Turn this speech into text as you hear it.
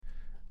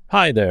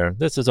Hi there,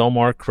 this is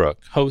Omar Crook,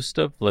 host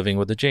of Living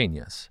with a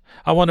Genius.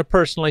 I want to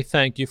personally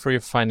thank you for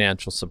your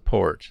financial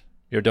support.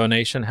 Your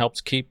donation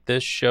helps keep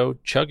this show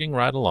chugging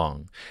right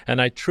along,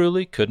 and I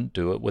truly couldn't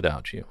do it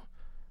without you.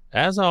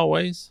 As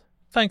always,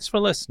 thanks for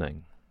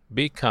listening.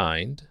 Be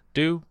kind,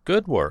 do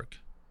good work,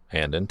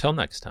 and until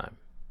next time.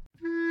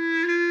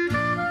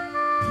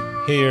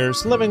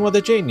 Here's Living with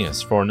a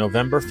Genius for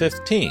November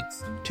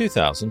 15th,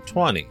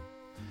 2020.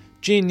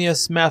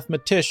 Genius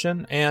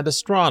mathematician and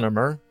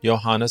astronomer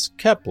Johannes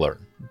Kepler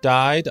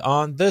died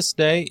on this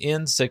day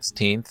in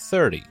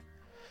 1630.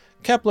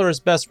 Kepler is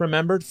best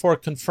remembered for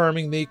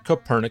confirming the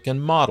Copernican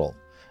model,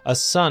 a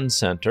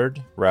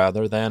sun-centered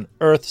rather than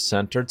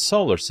earth-centered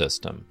solar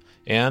system,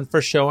 and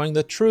for showing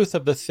the truth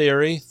of the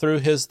theory through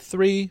his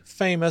 3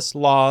 famous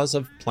laws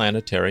of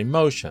planetary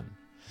motion.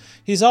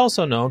 He's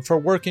also known for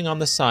working on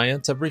the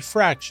science of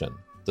refraction,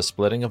 the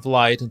splitting of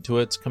light into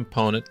its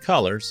component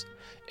colors,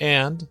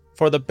 and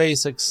for the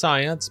basic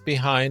science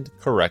behind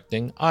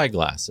correcting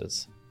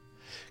eyeglasses.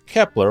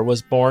 Kepler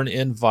was born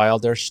in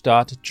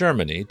Wilderstadt,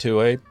 Germany,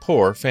 to a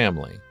poor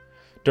family.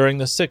 During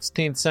the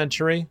 16th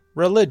century,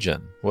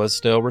 religion was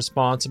still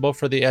responsible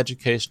for the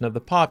education of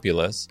the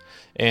populace,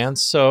 and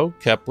so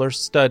Kepler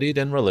studied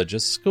in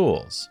religious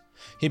schools.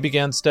 He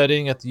began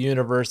studying at the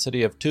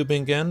University of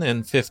Tübingen in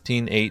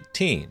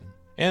 1518,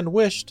 and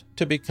wished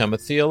to become a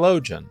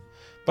theologian,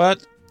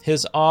 but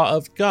his awe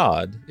of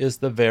God is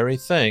the very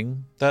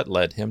thing that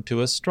led him to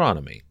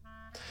astronomy.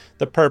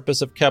 The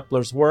purpose of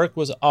Kepler's work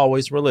was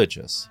always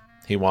religious.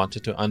 He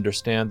wanted to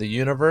understand the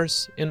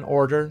universe in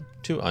order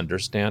to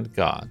understand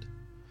God.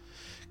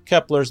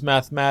 Kepler's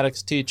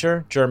mathematics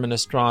teacher, German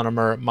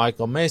astronomer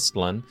Michael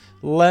Maestlin,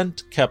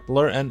 lent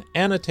Kepler an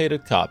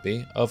annotated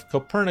copy of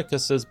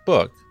Copernicus's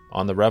book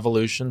on the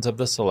revolutions of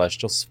the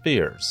celestial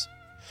spheres.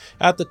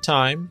 At the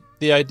time,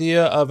 the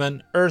idea of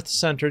an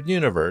Earth-centered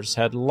universe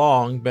had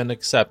long been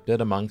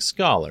accepted among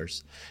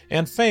scholars,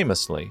 and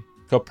famously,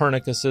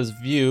 Copernicus's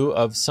view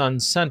of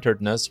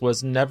sun-centeredness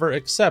was never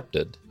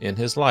accepted in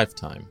his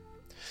lifetime.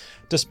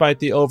 Despite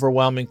the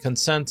overwhelming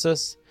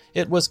consensus,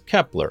 it was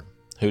Kepler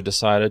who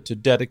decided to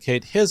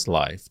dedicate his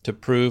life to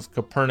prove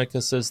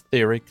Copernicus's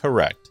theory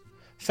correct,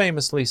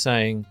 famously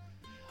saying,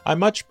 "I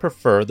much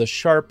prefer the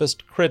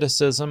sharpest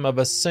criticism of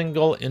a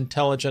single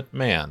intelligent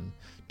man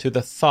to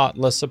the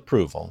thoughtless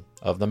approval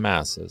of the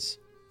masses."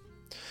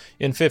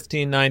 In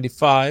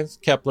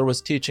 1595, Kepler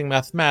was teaching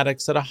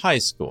mathematics at a high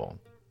school.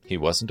 He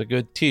wasn't a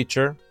good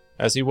teacher,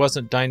 as he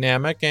wasn't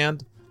dynamic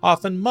and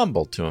often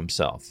mumbled to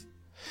himself.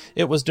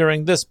 It was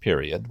during this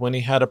period when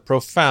he had a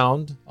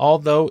profound,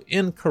 although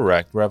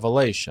incorrect,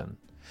 revelation.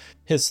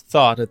 His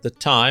thought at the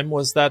time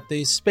was that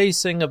the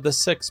spacing of the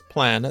 6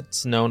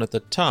 planets known at the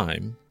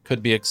time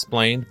could be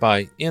explained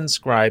by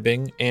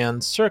inscribing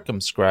and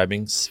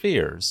circumscribing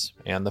spheres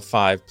and the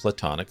 5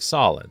 Platonic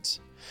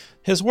solids.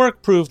 His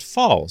work proved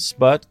false,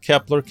 but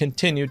Kepler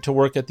continued to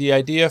work at the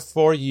idea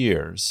for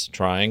years,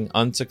 trying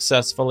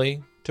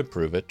unsuccessfully to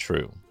prove it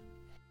true.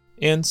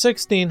 In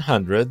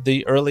 1600,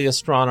 the early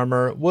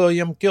astronomer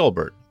William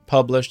Gilbert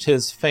published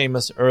his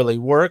famous early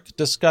work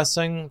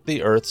discussing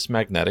the Earth's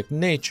magnetic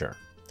nature.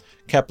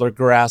 Kepler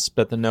grasped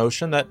at the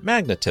notion that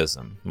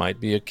magnetism might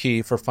be a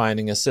key for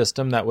finding a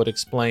system that would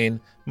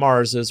explain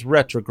Mars's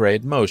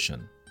retrograde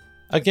motion.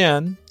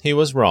 Again, he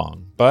was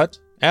wrong, but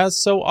as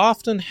so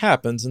often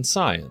happens in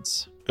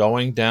science,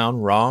 going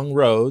down wrong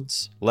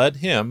roads led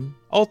him,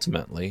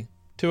 ultimately,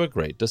 to a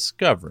great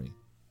discovery.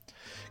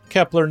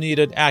 Kepler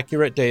needed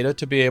accurate data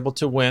to be able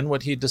to win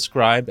what he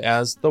described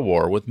as the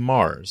war with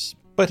Mars,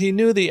 but he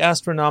knew the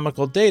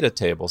astronomical data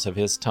tables of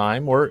his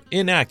time were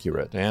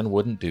inaccurate and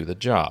wouldn't do the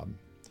job.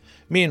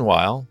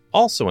 Meanwhile,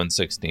 also in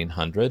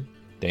 1600,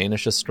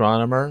 Danish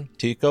astronomer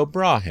Tycho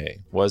Brahe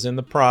was in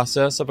the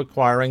process of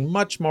acquiring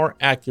much more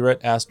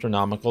accurate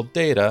astronomical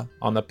data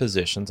on the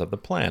positions of the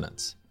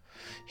planets.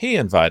 He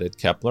invited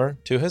Kepler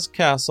to his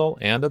castle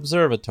and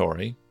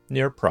observatory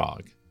near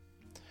Prague.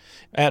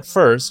 At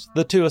first,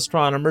 the 2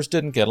 astronomers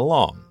didn't get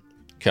along.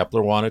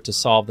 Kepler wanted to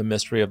solve the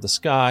mystery of the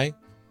sky,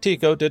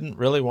 Tycho didn't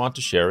really want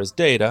to share his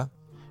data,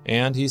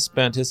 and he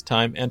spent his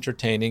time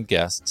entertaining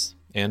guests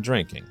and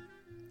drinking.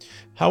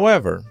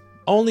 However,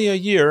 only a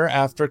year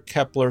after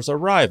Kepler's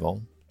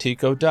arrival,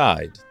 Tycho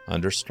died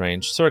under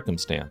strange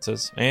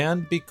circumstances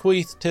and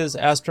bequeathed his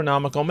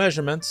astronomical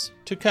measurements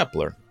to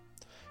Kepler.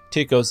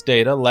 Tycho's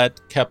data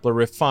let Kepler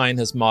refine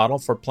his model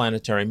for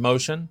planetary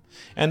motion,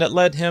 and it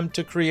led him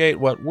to create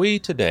what we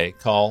today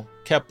call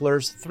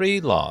Kepler's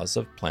 3 laws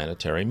of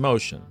planetary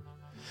motion.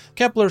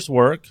 Kepler's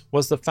work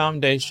was the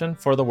foundation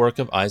for the work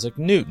of Isaac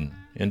Newton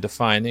in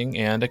defining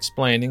and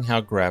explaining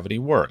how gravity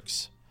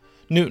works.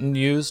 Newton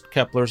used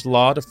Kepler's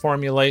law to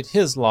formulate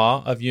his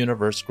law of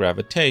universe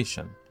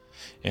gravitation,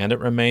 and it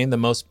remained the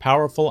most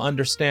powerful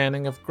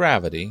understanding of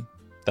gravity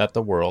that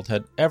the world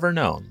had ever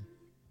known,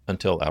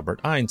 until Albert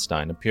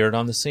Einstein appeared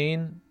on the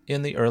scene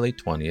in the early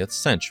 20th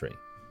century.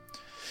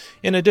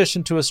 In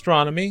addition to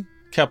astronomy,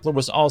 Kepler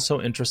was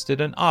also interested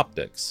in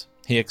optics.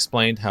 He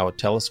explained how a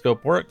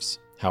telescope works,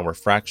 how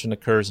refraction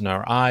occurs in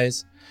our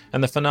eyes,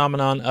 and the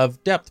phenomenon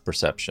of depth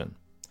perception.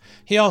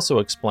 He also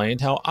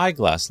explained how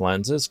eyeglass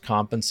lenses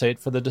compensate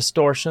for the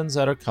distortions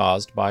that are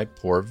caused by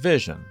poor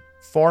vision,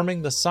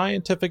 forming the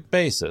scientific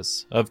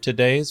basis of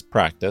today's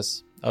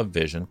practice of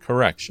vision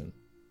correction.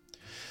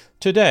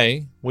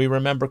 Today, we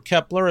remember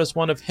Kepler as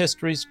one of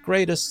history's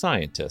greatest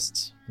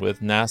scientists, with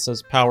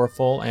NASA's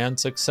powerful and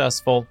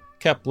successful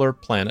Kepler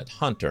Planet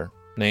Hunter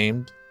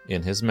named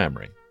in his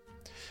memory.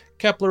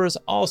 Kepler is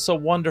also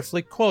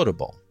wonderfully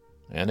quotable,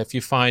 and if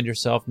you find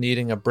yourself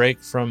needing a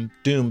break from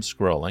doom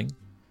scrolling,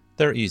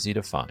 they're easy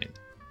to find.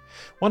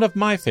 One of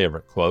my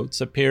favorite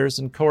quotes appears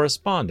in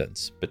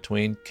correspondence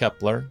between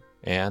Kepler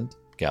and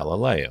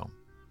Galileo.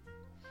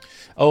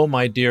 "Oh,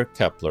 my dear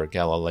Kepler,"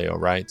 Galileo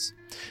writes,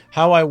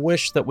 "how I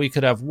wish that we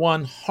could have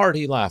one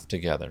hearty laugh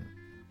together.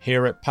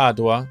 Here at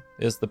Padua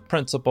is the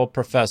principal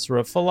professor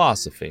of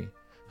philosophy,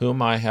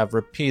 whom I have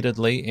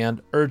repeatedly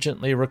and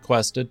urgently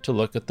requested to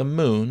look at the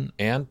moon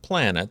and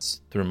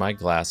planets through my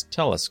glass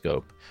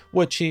telescope,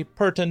 which he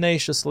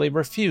pertinaciously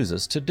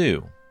refuses to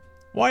do.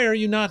 Why are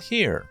you not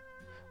here?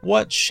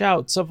 What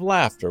shouts of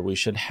laughter we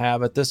should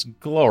have at this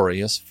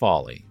glorious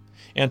folly,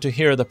 and to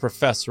hear the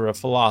professor of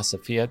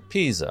philosophy at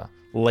Pisa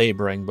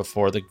laboring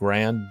before the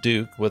Grand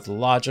Duke with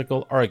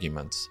logical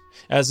arguments,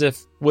 as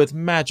if with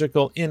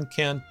magical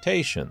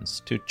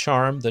incantations to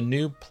charm the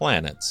new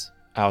planets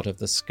out of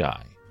the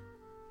sky."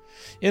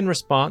 In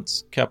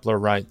response, Kepler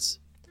writes,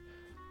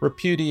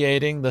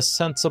 "Repudiating the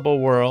sensible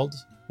world,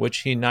 which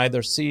he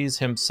neither sees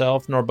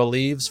himself nor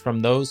believes from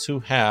those who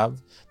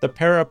have, the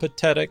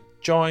peripatetic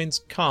joins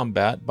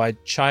combat by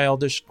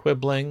childish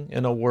quibbling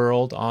in a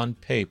world on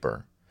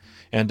paper,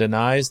 and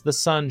denies the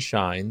sun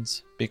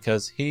shines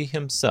because he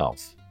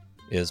himself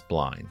is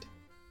blind."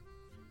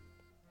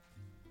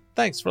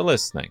 Thanks for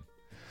listening.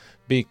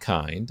 Be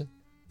kind,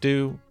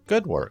 do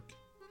good work,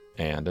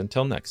 and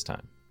until next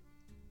time.